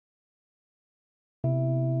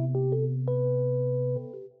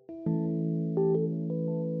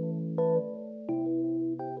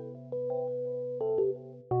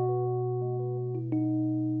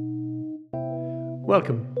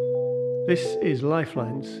Welcome. This is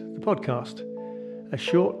Lifelines, the podcast, a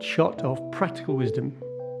short shot of practical wisdom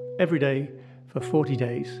every day for 40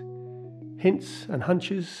 days. Hints and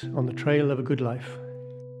hunches on the trail of a good life.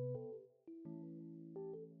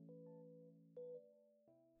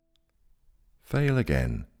 Fail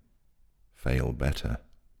again. Fail better.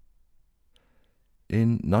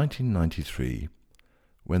 In 1993,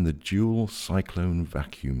 when the dual cyclone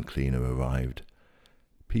vacuum cleaner arrived,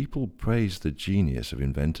 people praised the genius of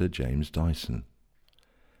inventor James Dyson.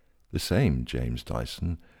 The same James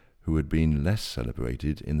Dyson who had been less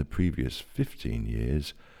celebrated in the previous 15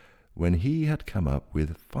 years when he had come up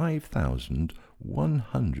with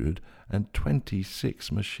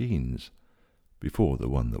 5,126 machines before the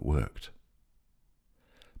one that worked.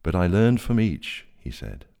 But I learned from each, he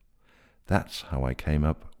said. That's how I came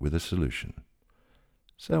up with a solution.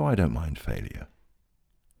 So I don't mind failure.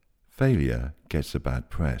 Failure gets a bad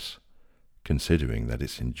press, considering that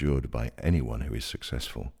it's endured by anyone who is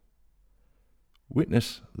successful.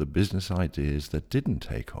 Witness the business ideas that didn't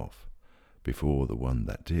take off before the one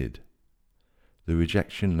that did. The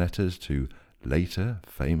rejection letters to later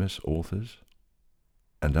famous authors.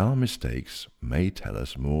 And our mistakes may tell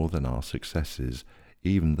us more than our successes,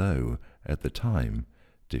 even though, at the time,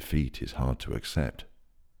 defeat is hard to accept.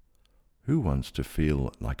 Who wants to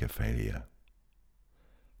feel like a failure?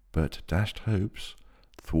 But dashed hopes,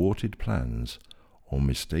 thwarted plans, or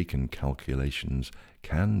mistaken calculations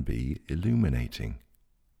can be illuminating.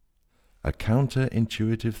 A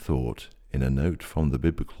counterintuitive thought in a note from the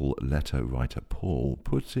biblical letter writer Paul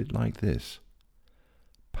puts it like this: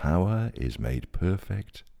 power is made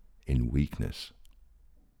perfect in weakness.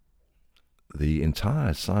 The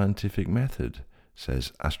entire scientific method,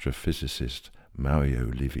 says astrophysicist Mario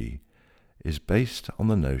Livy, is based on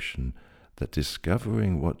the notion that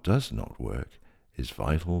discovering what does not work is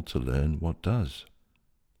vital to learn what does.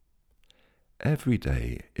 Every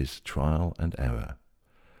day is trial and error,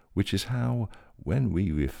 which is how, when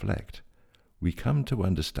we reflect, we come to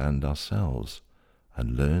understand ourselves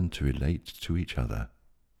and learn to relate to each other.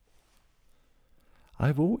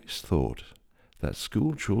 I've always thought that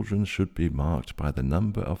school children should be marked by the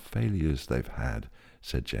number of failures they've had,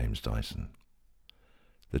 said James Dyson.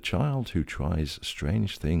 The child who tries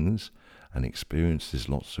strange things and experiences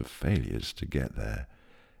lots of failures to get there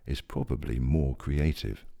is probably more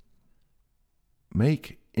creative.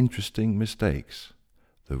 Make interesting mistakes,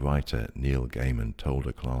 the writer Neil Gaiman told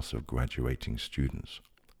a class of graduating students.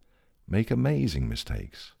 Make amazing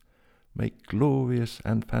mistakes. Make glorious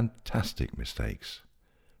and fantastic mistakes.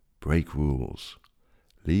 Break rules.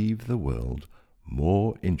 Leave the world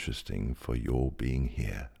more interesting for your being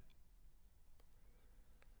here.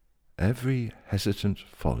 Every hesitant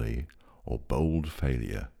folly or bold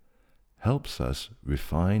failure helps us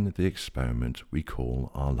refine the experiment we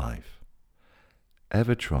call our life.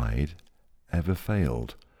 Ever tried, ever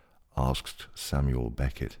failed? Asked Samuel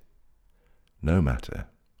Beckett. No matter.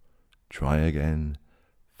 Try again,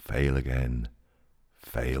 fail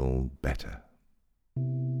better.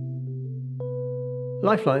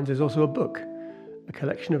 Lifelines is also a book, a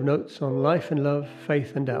collection of notes on life and love,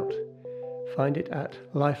 faith and doubt. Find it at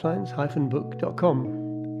lifelines-book.com.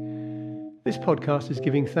 This podcast is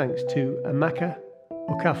giving thanks to Amaka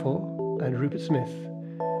Okafor and Rupert Smith,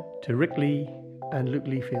 to Rick Lee and Luke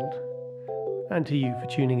Leafield, and to you for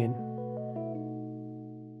tuning in.